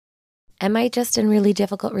Am I just in really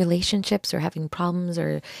difficult relationships or having problems,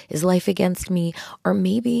 or is life against me? Or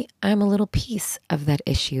maybe I'm a little piece of that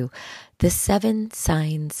issue. The 7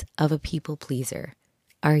 signs of a people pleaser.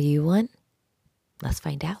 Are you one? Let's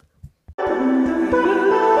find out.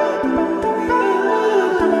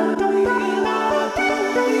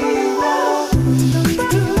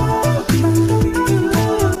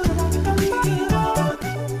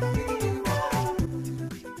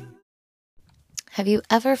 Have you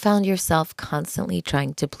ever found yourself constantly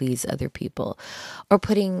trying to please other people or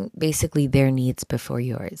putting basically their needs before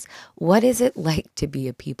yours? What is it like to be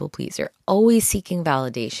a people pleaser, always seeking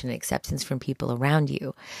validation and acceptance from people around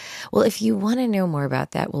you? Well, if you want to know more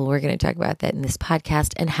about that, well, we're going to talk about that in this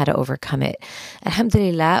podcast and how to overcome it.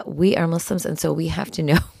 Alhamdulillah, we are Muslims, and so we have to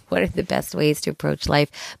know what are the best ways to approach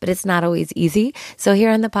life, but it's not always easy. So here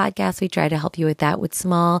on the podcast, we try to help you with that with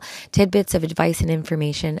small tidbits of advice and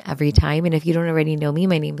information every time. And if you don't already know me,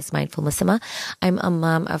 my name is Mindful Muslima. I'm a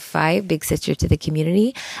mom of 5, big sister to the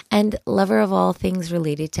community, and lover of all things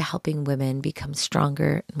related to helping women become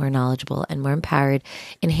stronger, more knowledgeable, and more empowered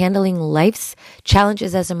in handling life's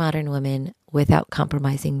challenges as a modern woman without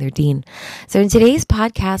compromising their deen. So in today's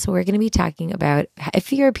podcast, we're going to be talking about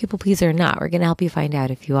if you're a people pleaser or not. We're going to help you find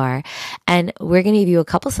out if you are. And we're going to give you a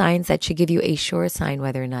couple signs that should give you a sure sign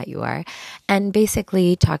whether or not you are. And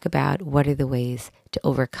basically talk about what are the ways to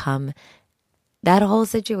overcome that whole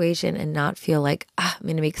situation and not feel like, I'm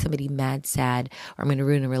going to make somebody mad, sad, or I'm going to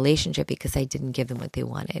ruin a relationship because I didn't give them what they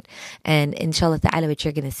wanted. And inshallah ta'ala, what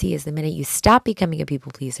you're going to see is the minute you stop becoming a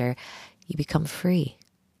people pleaser, you become free.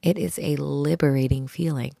 It is a liberating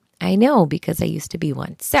feeling. I know, because I used to be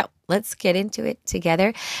one. So let's get into it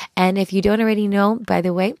together. And if you don't already know, by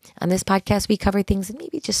the way, on this podcast, we cover things in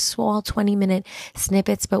maybe just small 20-minute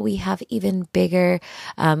snippets, but we have even bigger,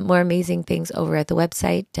 more amazing things over at the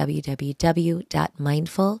website,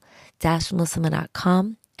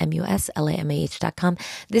 www.mindful-muslima.com. MUSLAMAH.com.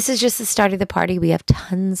 This is just the start of the party. We have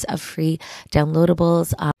tons of free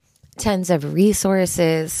downloadables, tons of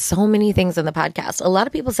resources, so many things on the podcast. A lot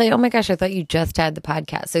of people say, oh my gosh, I thought you just had the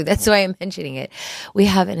podcast. So that's why I'm mentioning it. We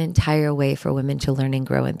have an entire way for women to learn and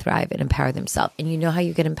grow and thrive and empower themselves. And you know how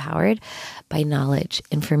you get empowered? By knowledge,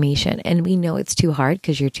 information. And we know it's too hard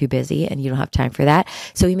because you're too busy and you don't have time for that.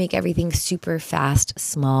 So we make everything super fast,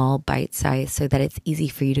 small, bite-sized, so that it's easy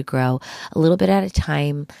for you to grow a little bit at a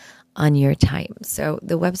time on your time. So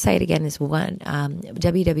the website again is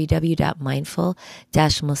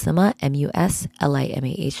www.mindful-muslima,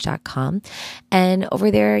 MUSLIMAH.com. And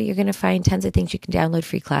over there, you're going to find tons of things you can download,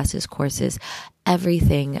 free classes, courses,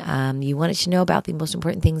 everything you wanted to know about the most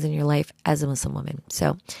important things in your life as a Muslim woman.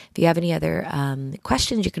 So if you have any other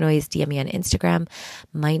questions, you can always DM me on Instagram,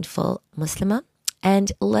 Mindful Muslima.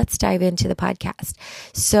 And let's dive into the podcast.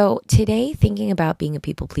 So today, thinking about being a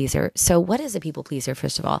people pleaser. So what is a people pleaser,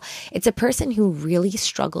 first of all? It's a person who really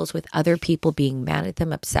struggles with other people being mad at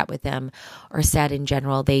them, upset with them, or sad in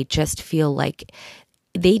general. They just feel like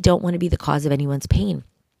they don't want to be the cause of anyone's pain.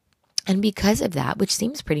 And because of that, which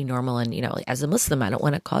seems pretty normal, and as a Muslim, I don't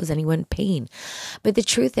want to cause anyone pain. But the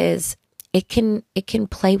truth is, it can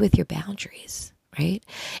play with your boundaries, right?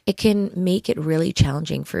 It can make it really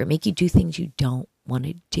challenging make you do things you don't want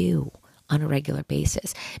to do on a regular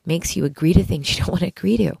basis. Makes you agree to things you don't want to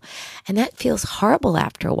agree to. And that feels horrible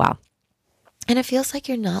after a while. And it feels like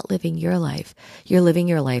you're not living your life. You're living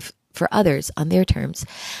your life for others on their terms.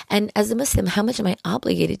 And as a Muslim, how much am I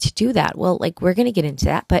obligated to do that? Well, we're going to get into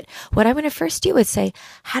that. But what I'm going to first do is say,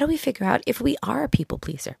 how do we figure out if we are a people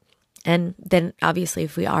pleaser? And then obviously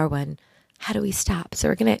if we are one, how do we stop? So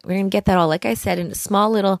we're gonna get that all, like I said, in a small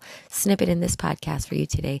little snippet in this podcast for you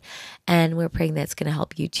today. And we're praying that's going to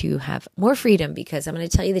help you to have more freedom, because I'm going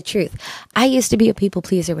to tell you the truth. I used to be a people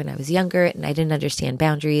pleaser when I was younger and I didn't understand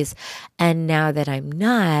boundaries. And now that I'm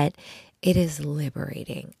not, it is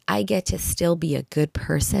liberating. I get to still be a good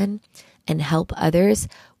person and help others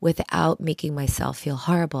without making myself feel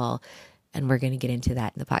horrible. And we're going to get into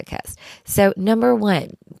that in the podcast. So number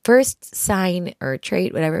 1, first sign or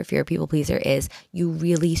trait, whatever, if you're a people pleaser, is you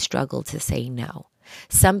really struggle to say no.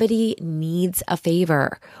 Somebody needs a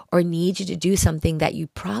favor or needs you to do something that you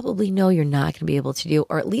probably know you're not going to be able to do,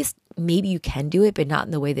 or at least maybe you can do it, but not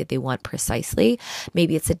in the way that they want precisely.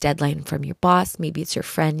 Maybe it's a deadline from your boss. Maybe it's your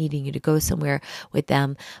friend needing you to go somewhere with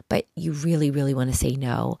them, but you really, really want to say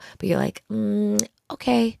no. But you're like,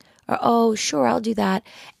 okay, or oh, sure, I'll do that.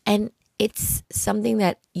 And it's something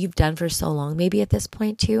that you've done for so long, maybe at this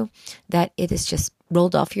point too, that it has just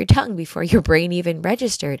rolled off your tongue before your brain even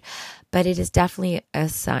registered. But it is definitely a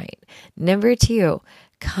sign. Number 2,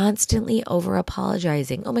 constantly over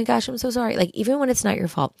apologizing. Oh my gosh, I'm so sorry. Like, even when it's not your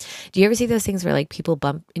fault. Do you ever see those things where like people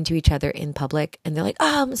bump into each other in public and they're like,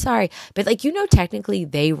 oh, I'm sorry. But like, technically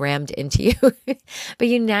they rammed into you, but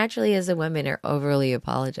you naturally as a woman are overly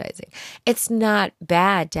apologizing. It's not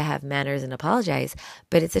bad to have manners and apologize,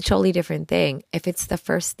 but it's a totally different thing if it's the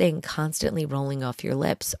first thing constantly rolling off your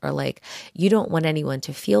lips, or like you don't want anyone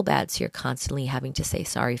to feel bad, so you're constantly having to say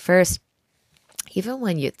sorry first, even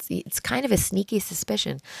when it's kind of a sneaky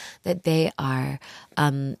suspicion that they are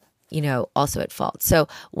also at fault. So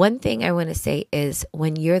one thing I want to say is,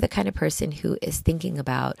 when you're the kind of person who is thinking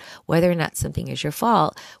about whether or not something is your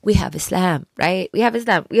fault, we have Islam, right? We have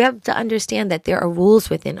Islam. We have to understand that there are rules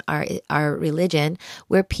within our religion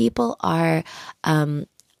where people are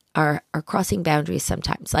crossing boundaries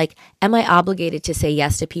sometimes. Like, am I obligated to say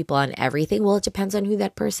yes to people on everything? Well, it depends on who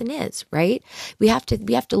that person is, right? We have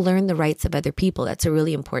to learn the rights of other people. That's a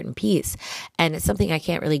really important piece. And it's something I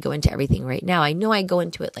can't really go into everything right now. I know I go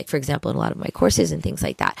into it, like, for example, in a lot of my courses and things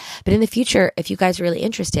like that. But in the future, if you guys are really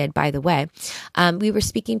interested, by the way, we were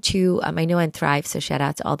speaking to, I know on Thrive, so shout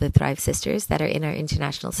out to all the Thrive sisters that are in our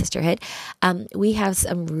international sisterhood. We have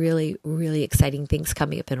some really, really exciting things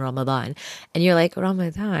coming up in Ramadan. And you're like,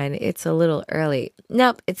 Ramadan? It's a little early.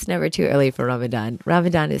 Nope, it's never too early for Ramadan.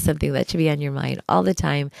 Ramadan is something that should be on your mind all the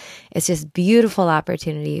time. It's just beautiful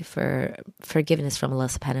opportunity for forgiveness from Allah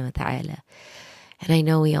subhanahu wa ta'ala. And I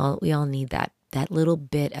know we all need that little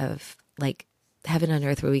bit of like heaven on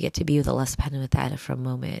earth where we get to be with Allah subhanahu wa ta'ala for a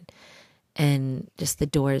moment. And just the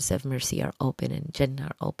doors of mercy are open and Jannah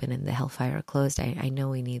are open and the hellfire are closed. I know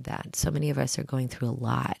we need that. So many of us are going through a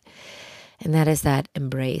lot. And that is that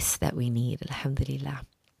embrace that we need. Alhamdulillah.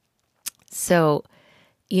 So,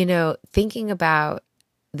 thinking about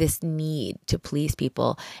this need to please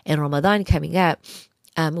people and Ramadan coming up,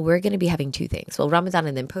 we're going to be having two things. Well, Ramadan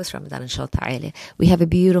and then post-Ramadan, inshallah. We have a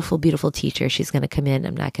beautiful, beautiful teacher. She's going to come in.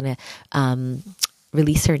 I'm not going to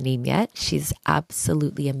release her name yet. She's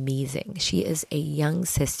absolutely amazing. She is a young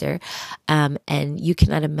sister, and you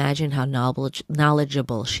cannot imagine how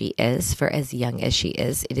knowledgeable she is for as young as she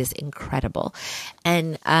is. It is incredible.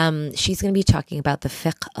 And she's going to be talking about the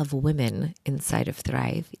fiqh of women inside of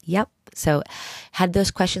Thrive. Yep. So had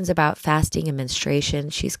those questions about fasting and menstruation,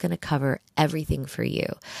 she's going to cover everything for you.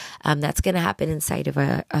 That's going to happen inside of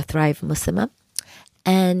a Thrive Muslimah.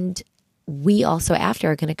 And we also after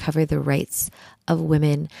are going to cover the rights of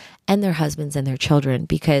women and their husbands and their children,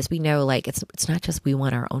 because we know like it's not just we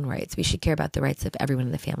want our own rights. We should care about the rights of everyone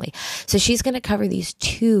in the family. So she's going to cover these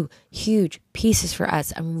two huge pieces for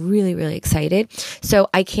us. I'm really, really excited. So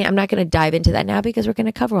I'm not going to dive into that now because we're going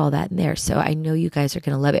to cover all that in there. So I know you guys are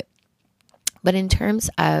going to love it. But in terms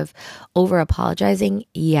of over apologizing,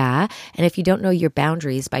 yeah. And if you don't know your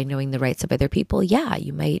boundaries by knowing the rights of other people, yeah,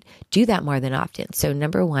 you might do that more than often. So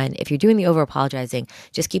number one, if you're doing the over apologizing,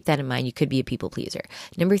 just keep that in mind. You could be a people pleaser.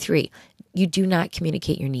 Number three, you do not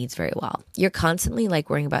communicate your needs very well. You're constantly like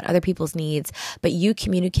worrying about other people's needs, but you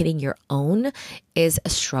communicating your own is a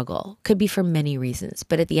struggle. Could be for many reasons.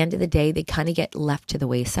 But at the end of the day, they kind of get left to the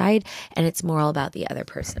wayside and it's more all about the other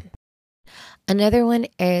person. Another one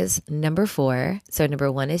is number 4. So number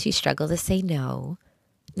 1 is you struggle to say no.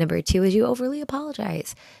 Number 2 is you overly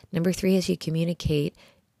apologize. Number 3 is you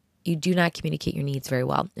do not communicate your needs very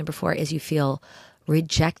well. Number 4 is you feel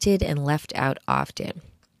rejected and left out often.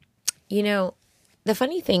 The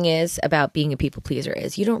funny thing is about being a people pleaser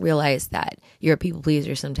is you don't realize that you're a people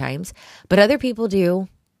pleaser sometimes, but other people do.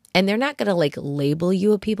 And they're not going to like label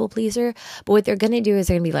you a people pleaser, but what they're going to do is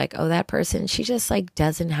they're going to be like, oh, that person, she just like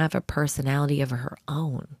doesn't have a personality of her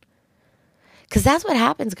own. Because that's what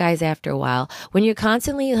happens, guys, after a while. When you're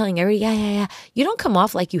constantly telling everybody, yeah, you don't come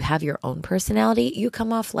off like you have your own personality. You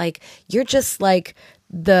come off like you're just like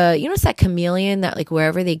it's that chameleon that like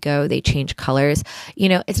wherever they go, they change colors.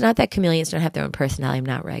 It's not that chameleons don't have their own personality. I'm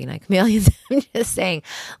not ragging on chameleons. I'm just saying,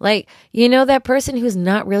 like, that person who's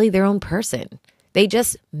not really their own person. They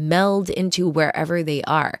just meld into wherever they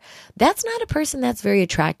are. That's not a person that's very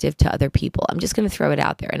attractive to other people. I'm just going to throw it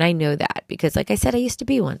out there. And I know that because like I said, I used to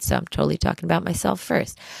be one. So I'm totally talking about myself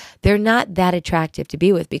first. They're not that attractive to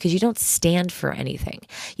be with because you don't stand for anything.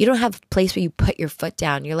 You don't have a place where you put your foot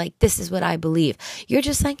down. You're like, this is what I believe. You're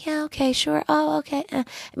just like, yeah, okay, sure. Oh, okay.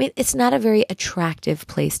 It's not a very attractive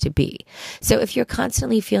place to be. So if you're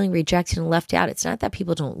constantly feeling rejected and left out, it's not that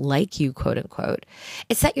people don't like you, quote unquote.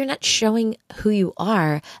 It's that you're not showing who you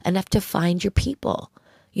are enough to find your people.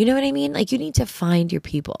 You know what I mean? Like you need to find your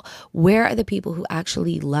people. Where are the people who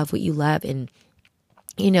actually love what you love and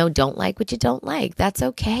don't like what you don't like? That's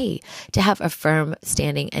okay to have a firm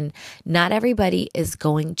standing, and not everybody is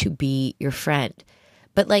going to be your friend.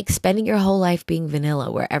 But like spending your whole life being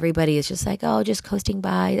vanilla, where everybody is just like, oh, just coasting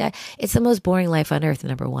by, it's the most boring life on earth,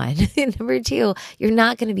 number one. And number two, you're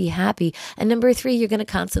not going to be happy. And number three, you're going to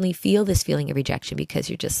constantly feel this feeling of rejection because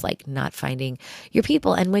you're just like not finding your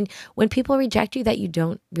people. And when people reject you that you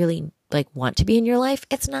don't really like want to be in your life,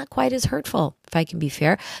 it's not quite as hurtful, if I can be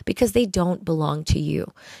fair, because they don't belong to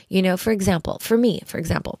you. You know, for example,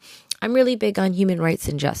 I'm really big on human rights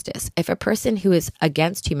and justice. If a person who is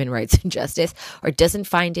against human rights and justice or doesn't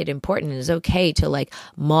find it important and is okay to like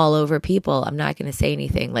maul over people, I'm not going to say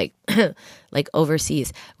anything like like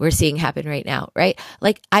overseas we're seeing happen right now, right?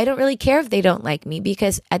 Like, I don't really care if they don't like me,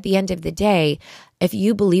 because at the end of the day, if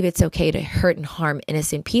you believe it's okay to hurt and harm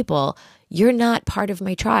innocent people, you're not part of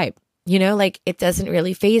my tribe. You know, like, it doesn't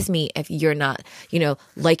really faze me if you're not, you know,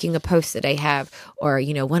 liking a post that I have or,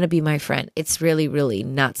 you know, want to be my friend. It's really, really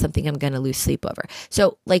not something I'm going to lose sleep over.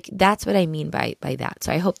 So like, that's what I mean by that.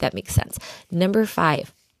 So I hope that makes sense. Number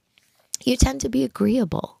 5, you tend to be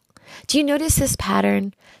agreeable. Do you notice this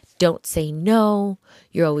pattern? Don't say no.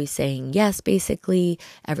 You're always saying yes, basically.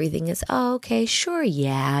 Everything is, oh, okay, sure,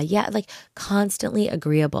 yeah, like constantly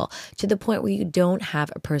agreeable to the point where you don't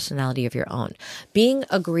have a personality of your own. Being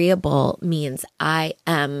agreeable means I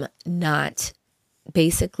am not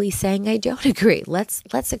basically saying I don't agree. Let's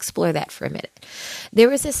explore that for a minute. There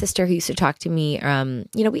was a sister who used to talk to me.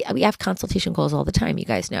 You know, we have consultation calls all the time, you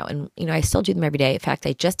guys know, and you know, I still do them every day. In fact,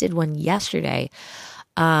 I just did one yesterday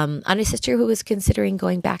on a sister who was considering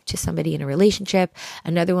going back to somebody in a relationship.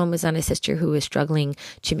 Another one was on a sister who was struggling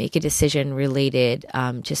to make a decision related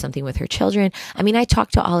to something with her children. I mean, I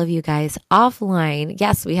talk to all of you guys offline.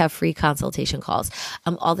 Yes, we have free consultation calls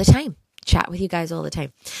all the time. Chat with you guys all the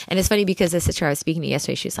time. And it's funny because the sister I was speaking to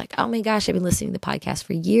yesterday, she was like, oh my gosh, I've been listening to the podcast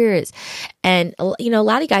for years. And, you know, a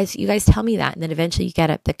lot of you guys tell me that. And then eventually you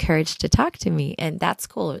get up the courage to talk to me. And that's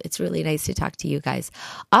cool. It's really nice to talk to you guys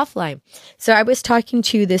offline. So I was talking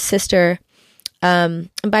to this sister.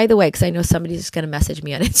 And by the way, because I know somebody's just going to message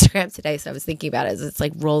me on Instagram today. So I was thinking about it as it's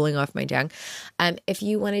like rolling off my tongue. If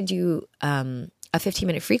you want to do, a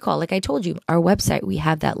 15-minute free call, like I told you, our website, we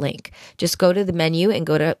have that link. Just go to the menu and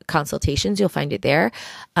go to consultations. You'll find it there.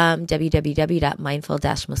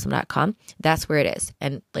 www.mindful-muslim.com. That's where it is.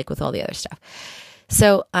 And like with all the other stuff.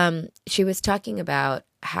 So she was talking about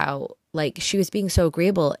how like she was being so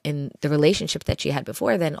agreeable in the relationship that she had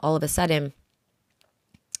before. Then all of a sudden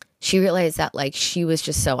she realized that like she was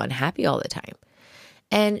just so unhappy all the time.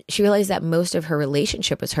 And she realized that most of her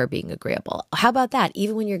relationship was her being agreeable. How about that?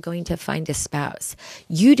 Even when you're going to find a spouse,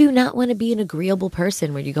 you do not want to be an agreeable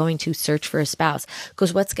person when you're going to search for a spouse.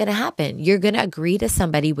 Because what's going to happen? You're going to agree to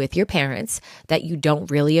somebody with your parents that you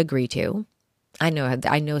don't really agree to. I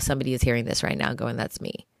know somebody is hearing this right now going, that's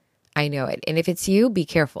me. I know it. And if it's you, be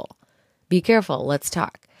careful. Be careful. Let's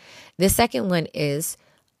talk. The second one is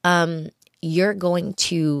you're going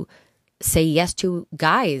to say yes to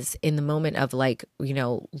guys in the moment of like, you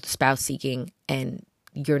know, spouse seeking, and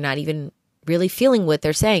you're not even really feeling what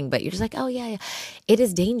they're saying, but you're just like, oh yeah. It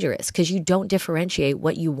is dangerous because you don't differentiate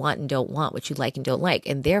what you want and don't want, what you like and don't like.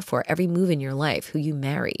 And therefore, every move in your life, who you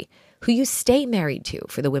marry, who you stay married to,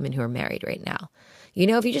 for the women who are married right now, you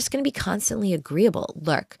know, if you're just going to be constantly agreeable,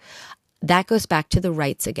 look, that goes back to the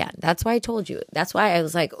rights again. That's why I told you. That's why I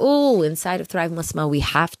was like, oh, inside of Thrive Muslimah, we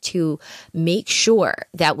have to make sure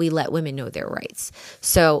that we let women know their rights.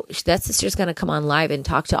 So that sister's going to come on live and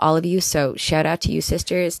talk to all of you. So shout out to you,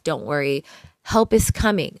 sisters. Don't worry. Help is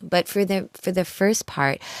coming. But for the first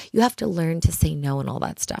part, you have to learn to say no and all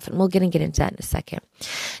that stuff. And we're going to get into that in a second.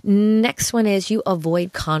 Next one is you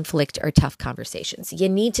avoid conflict or tough conversations. You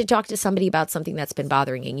need to talk to somebody about something that's been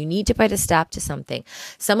bothering you. You need to put a stop to something.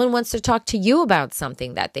 Someone wants to talk to you about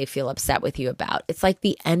something that they feel upset with you about. It's like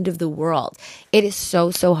the end of the world. It is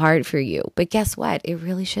so hard for you. But guess what? It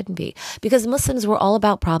really shouldn't be. Because Muslims, we're all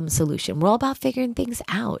about problem solution. We're all about figuring things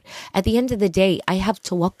out. At the end of the day, I have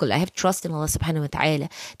tawakkul. I have trust in Allah subhanahu wa ta'ala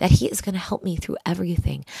that He is going to help me through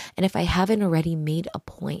everything. And if I haven't already made a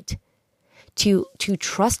point to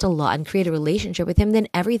trust Allah and create a relationship with Him, then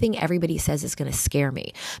everything everybody says is going to scare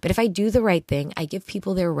me. But if I do the right thing, I give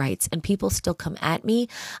people their rights, and people still come at me,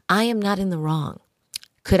 I am not in the wrong.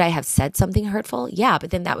 Could I have said something hurtful? Yeah,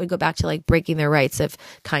 but then that would go back to like breaking their rights of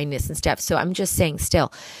kindness and stuff. So I'm just saying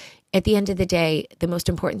still, at the end of the day, the most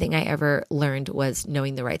important thing I ever learned was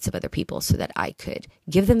knowing the rights of other people so that I could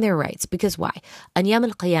give them their rights. Because why? On Yawm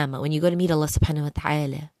al-Qiyamah, when you go to meet Allah subhanahu wa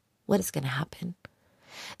ta'ala, what is going to happen?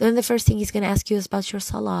 Then the first thing He's going to ask you is about your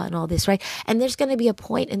salah and all this, right? And there's going to be a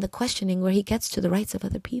point in the questioning where He gets to the rights of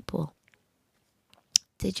other people.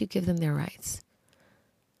 Did you give them their rights?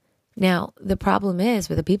 Now, the problem is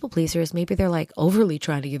with a people pleaser is maybe they're like overly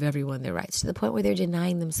trying to give everyone their rights to the point where they're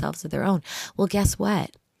denying themselves of their own. Well, guess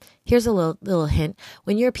what? Here's a little hint.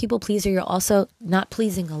 When you're a people pleaser, you're also not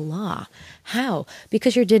pleasing Allah. How?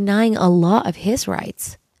 Because you're denying Allah of his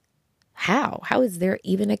rights. How? How is there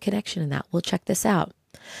even a connection in that? Well, check this out.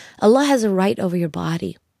 Allah has a right over your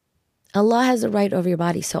body. Allah has a right over your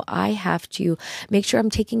body. So I have to make sure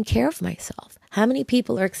I'm taking care of myself. How many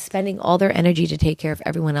people are expending all their energy to take care of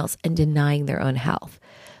everyone else and denying their own health?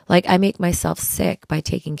 Like, I make myself sick by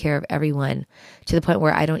taking care of everyone to the point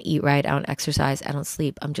where I don't eat right, I don't exercise, I don't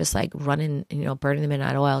sleep. I'm just like running, burning the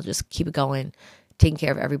midnight oil, just keep it going, taking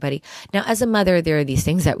care of everybody. Now, as a mother, there are these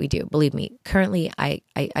things that we do. Believe me, currently I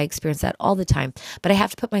experience that all the time, but I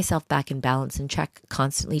have to put myself back in balance and check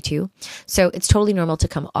constantly too. So it's totally normal to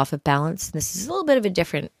come off of balance. This is a little bit of a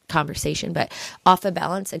different conversation, but off of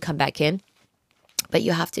balance and come back in. But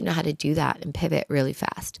you have to know how to do that and pivot really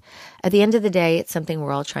fast. At the end of the day, it's something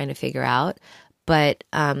we're all trying to figure out. But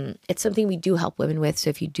it's something we do help women with. So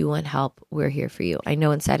if you do want help, we're here for you. I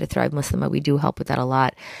know inside of Thrive Muslimah, we do help with that a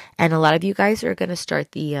lot. And a lot of you guys are going to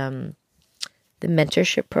start the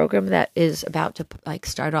mentorship program that is about to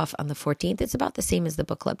start off on the 14th. It's about the same as the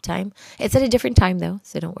book club time. It's at a different time though.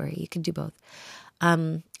 So don't worry. You can do both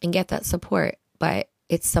and get that support. But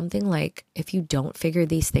it's something like if you don't figure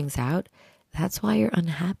these things out, that's why you're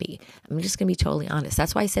unhappy. I'm just going to be totally honest.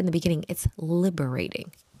 That's why I said in the beginning, it's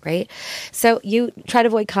liberating, right? So you try to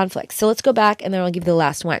avoid conflict. So let's go back and then I'll give you the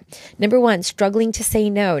last one. Number 1, struggling to say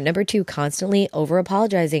no. Number 2, constantly over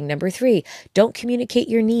apologizing. Number 3, don't communicate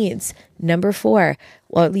your needs. Number 4,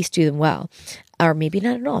 well, at least do them well, or maybe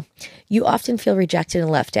not at all. You often feel rejected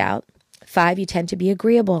and left out. 5, you tend to be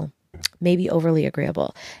agreeable. Maybe overly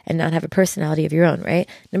agreeable and not have a personality of your own, right?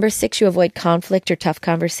 Number 6, you avoid conflict or tough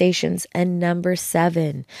conversations. And number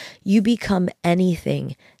 7, you become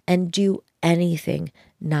anything and do anything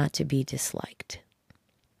not to be disliked.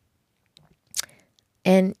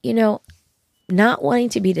 And, not wanting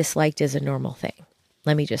to be disliked is a normal thing.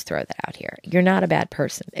 Let me just throw that out here. You're not a bad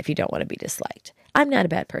person if you don't want to be disliked. I'm not a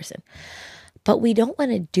bad person. But we don't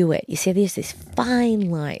want to do it. You see, there's these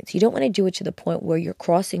fine lines. You don't want to do it to the point where you're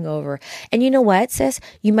crossing over. And you know what, sis?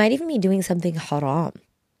 You might even be doing something haram.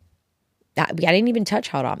 I didn't even touch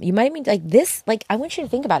haram. You might even this. I want you to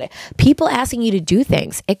think about it. People asking you to do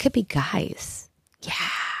things. It could be guys.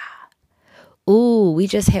 Yeah. Ooh, we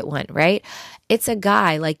just hit one, right? It's a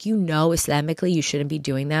guy, Islamically, you shouldn't be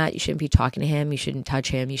doing that. You shouldn't be talking to him. You shouldn't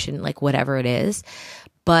touch him. You shouldn't whatever it is.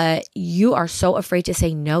 But you are so afraid to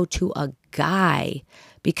say no to a guy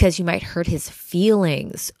because you might hurt his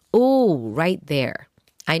feelings. Oh, right there.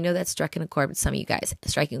 I know that's striking a chord with some of you guys,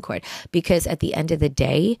 striking a chord, because at the end of the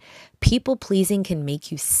day, people pleasing can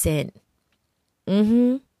make you sin.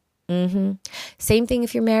 Same thing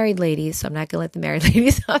if you're married, ladies. So I'm not going to let the married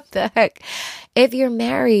ladies off the hook. If you're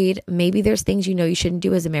married, maybe there's things you shouldn't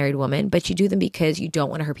do as a married woman, but you do them because you don't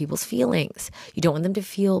want to hurt people's feelings. You don't want them to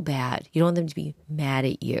feel bad. You don't want them to be mad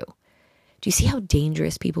at you. Do you see how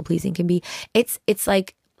dangerous people pleasing can be? It's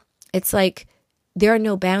like there are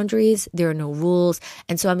no boundaries, there are no rules,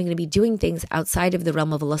 and so I'm going to be doing things outside of the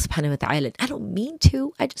realm of Allah subhanahu wa ta'ala. I don't mean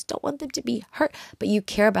to, I just don't want them to be hurt, but you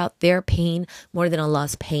care about their pain more than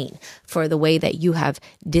Allah's pain for the way that you have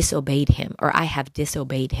disobeyed him, or I have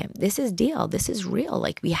disobeyed him. This is deal, this is real.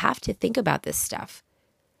 We have to think about this stuff.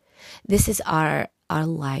 This is our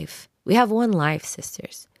life. We have one life,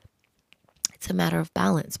 sisters. It's a matter of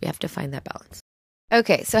balance. We have to find that balance.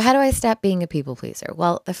 Okay, so how do I stop being a people pleaser?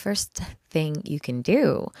 Well, the first thing you can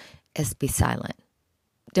do is be silent.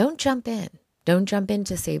 Don't jump in. Don't jump in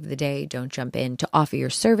to save the day. Don't jump in to offer your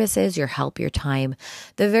services, your help, your time.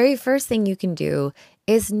 The very first thing you can do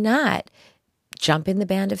is not jump in the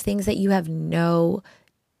band of things that you have no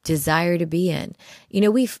desire to be in.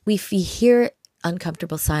 We hear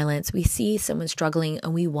uncomfortable silence. We see someone struggling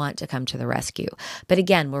and we want to come to the rescue. But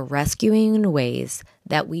again, we're rescuing in ways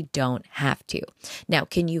that we don't have to. Now,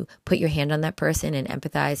 can you put your hand on that person and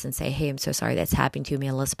empathize and say, hey, I'm so sorry that's happened to me.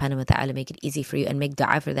 Allah subhanahu wa ta'ala make it easy for you and make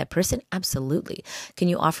dua for that person? Absolutely. Can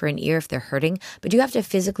you offer an ear if they're hurting? But you have to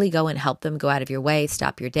physically go and help them, go out of your way,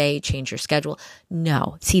 stop your day, change your schedule.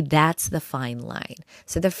 No. See, that's the fine line.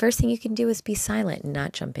 So the first thing you can do is be silent and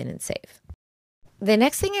not jump in and save. The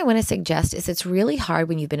next thing I want to suggest is it's really hard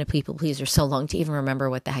when you've been a people pleaser so long to even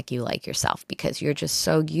remember what the heck you like yourself because you're just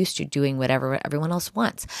so used to doing whatever everyone else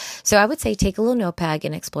wants. So I would say take a little notepad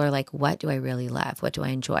and explore what do I really love? What do I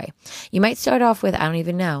enjoy? You might start off with, I don't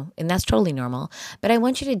even know, and that's totally normal, but I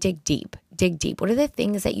want you to dig deep. dig deep. What are the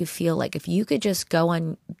things that you feel like if you could just go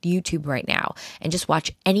on YouTube right now and just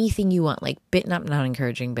watch anything you want, like not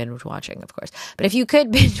encouraging binge watching, of course, but if you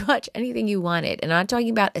could binge watch anything you wanted, and I'm not talking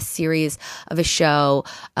about a series of a show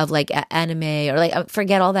of like anime or like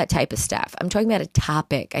forget all that type of stuff. I'm talking about a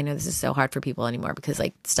topic. I know this is so hard for people anymore because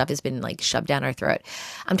like stuff has been like shoved down our throat.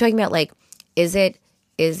 I'm talking about like, is it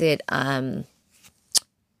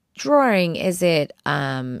drawing? Is it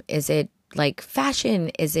like fashion?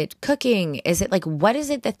 Is it cooking? Is it like, what is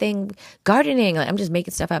it the thing, gardening? Like, I'm just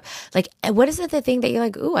making stuff up. Like, what is it the thing that you're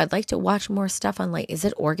like, ooh, I'd like to watch more stuff on, like, is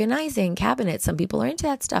it organizing cabinets? Some people are into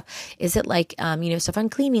that stuff. Is it like, stuff on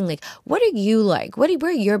cleaning? Like, what are you like? Where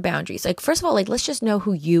are your boundaries? Like, first of all, like, let's just know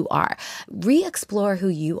who you are. Re-explore who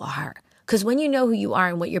you are. Because when you know who you are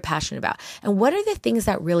and what you're passionate about, and what are the things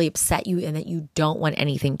that really upset you and that you don't want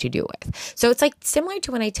anything to do with. So it's like similar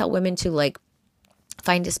to when I tell women to like,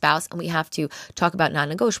 find a spouse and we have to talk about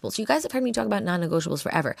non-negotiables. You guys have heard me talk about non-negotiables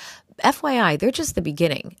forever. FYI, they're just the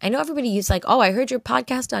beginning. I know everybody used like, oh, I heard your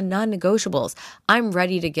podcast on non-negotiables. I'm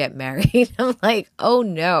ready to get married. I'm like, oh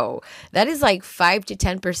no, that is like 5 to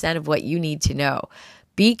 10% of what you need to know.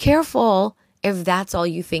 Be careful if that's all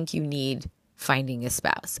you think you need finding a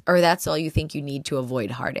spouse, or that's all you think you need to avoid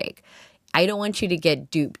heartache. I don't want you to get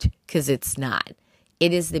duped because it's not.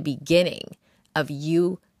 It is the beginning of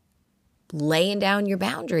you laying down your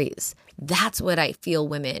boundaries. That's what I feel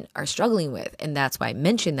women are struggling with. And that's why I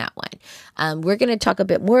mentioned that one. We're going to talk a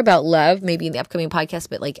bit more about love, maybe in the upcoming podcast,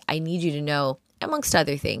 but like, I need you to know, amongst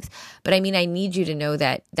other things, but I mean, I need you to know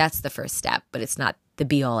that that's the first step, but it's not the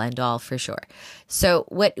be all end all for sure. So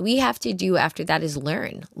what we have to do after that is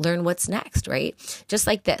learn what's next, right? Just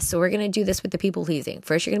like this. So we're going to do this with the people pleasing.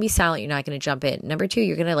 First, you're going to be silent. You're not going to jump in. Number 2,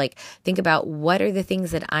 you're going to like think about what are the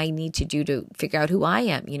things that I need to do to figure out who I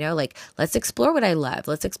am, like let's explore what I love.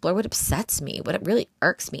 Let's explore what upsets me, what really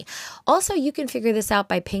irks me. Also, you can figure this out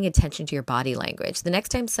by paying attention to your body language. The next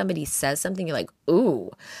time somebody says something, you're like, ooh,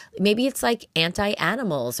 maybe it's like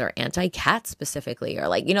anti-animals or anti-cat specifically, or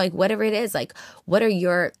like, like whatever it is, like what are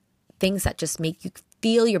your things that just make you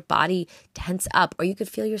feel your body tense up, or you could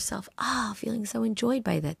feel yourself, feeling so enjoyed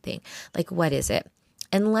by that thing. Like, what is it?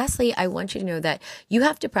 And lastly, I want you to know that you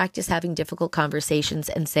have to practice having difficult conversations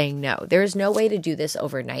and saying no. There is no way to do this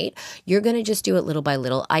overnight. You're going to just do it little by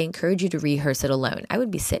little. I encourage you to rehearse it alone. I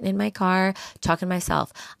would be sitting in my car talking to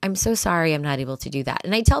myself. I'm so sorry I'm not able to do that.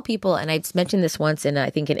 And I tell people, and I've mentioned this once in, I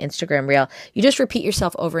think, an Instagram reel, you just repeat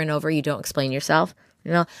yourself over and over. You don't explain yourself.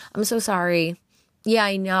 I'm so sorry. Yeah,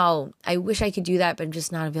 I know. I wish I could do that, but I'm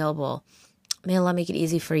just not available. May Allah make it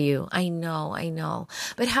easy for you. I know.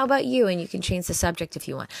 But how about you? And you can change the subject if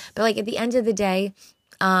you want. But like at the end of the day,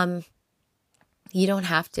 you don't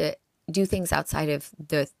have to do things outside of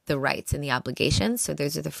the rights and the obligations. So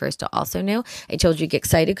those are the first to also know. I told you, get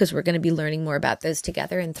excited because we're going to be learning more about those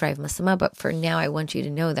together in Thrive Muslimah. But for now, I want you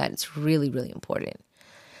to know that it's really, really important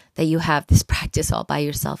that you have this practice all by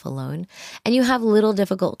yourself alone, and you have little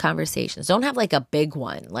difficult conversations. Don't have like a big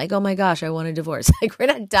one, like, oh my gosh, I want a divorce. Like, we're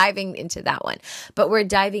not diving into that one, but we're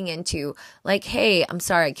diving into like, hey, I'm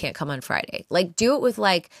sorry, I can't come on Friday. Like, do it with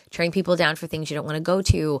like turning people down for things you don't want to go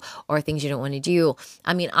to or things you don't want to do.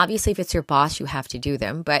 I mean, obviously if it's your boss, you have to do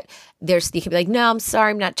them, but you can be like, no, I'm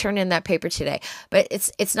sorry, I'm not turning in that paper today. But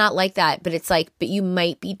it's not like that, but it's like, but you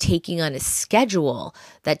might be taking on a schedule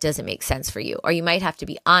that doesn't make sense for you, or you might have to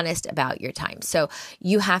be honest about your time. So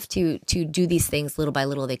you have to do these things little by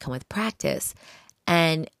little. They come with practice.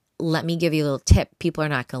 And let me give you a little tip. People are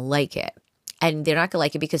not going to like it. And they're not going to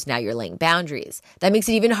like it because now you're laying boundaries. That makes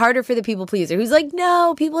it even harder for the people pleaser who's like,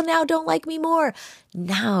 no, people now don't like me more.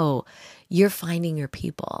 No, you're finding your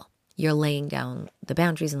people. You're laying down the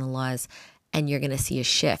boundaries and the laws, and you're going to see a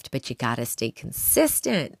shift, but you got to stay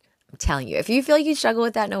consistent. I'm telling you, if you feel like you struggle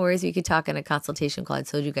with that, no worries. We could talk in a consultation call. I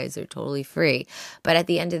told you guys they're totally free. But at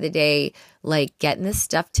the end of the day, like getting this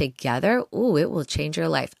stuff together, ooh, it will change your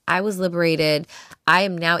life. I was liberated. I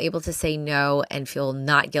am now able to say no and feel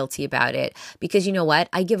not guilty about it because you know what?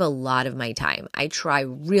 I give a lot of my time. I try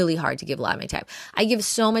really hard to give a lot of my time. I give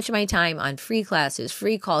so much of my time on free classes,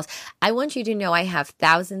 free calls. I want you to know I have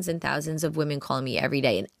thousands and thousands of women calling me every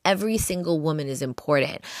day, and every single woman is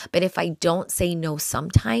important. But if I don't say no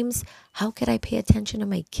sometimes, how could I pay attention to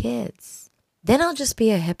my kids? Then I'll just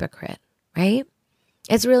be a hypocrite, right?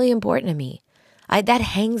 It's really important to me. That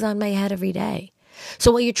hangs on my head every day.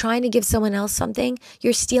 So while you're trying to give someone else something,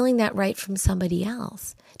 you're stealing that right from somebody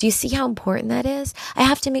else. Do you see how important that is? I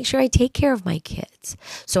have to make sure I take care of my kids.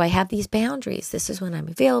 So I have these boundaries. This is when I'm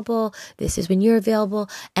available. This is when you're available.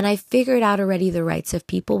 And I figured out already the rights of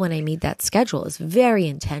people when I made that schedule. It's very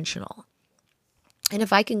intentional. And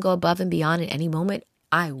if I can go above and beyond at any moment,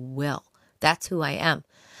 I will. That's who I am.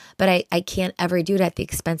 But I can't ever do it at the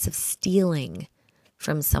expense of stealing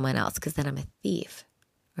from someone else, because then I'm a thief,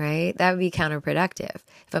 right? That would be counterproductive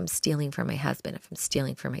if I'm stealing from my husband, if I'm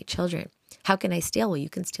stealing from my children. How can I steal? Well, you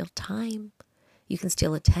can steal time. You can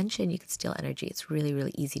steal attention. You can steal energy. It's really,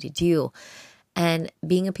 really easy to do. And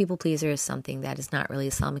being a people pleaser is something that is not really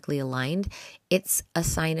Islamically aligned. It's a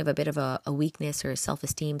sign of a bit of a weakness or a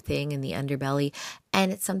self-esteem thing in the underbelly.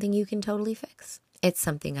 And it's something you can totally fix. It's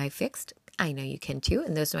something I fixed. I know you can too.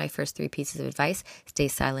 And those are my first 3 pieces of advice. Stay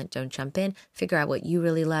silent. Don't jump in. Figure out what you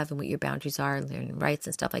really love and what your boundaries are, learn rights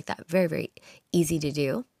and stuff like that. Very, very easy to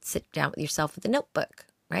do. Sit down with yourself with a notebook,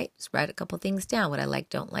 right? Just write a couple things down, what I like,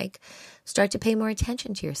 don't like. Start to pay more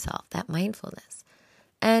attention to yourself, that mindfulness.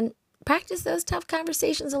 And practice those tough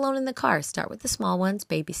conversations alone in the car. Start with the small ones,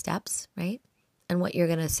 baby steps, right? And what you're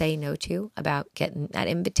going to say no to about getting that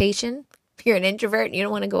invitation. If you're an introvert and you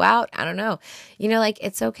don't want to go out, I don't know.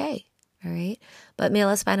 It's okay. All right. But may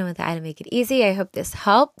Allah subhanahu wa ta'ala make it easy. I hope this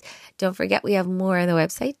helped. Don't forget, we have more on the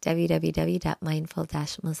website,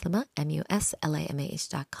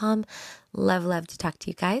 www.mindful-muslimah.com. Love to talk to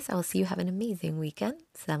you guys. I will see you. Have an amazing weekend.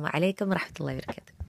 Assalamu alaikum wa rahmatullahi wa barakatuh.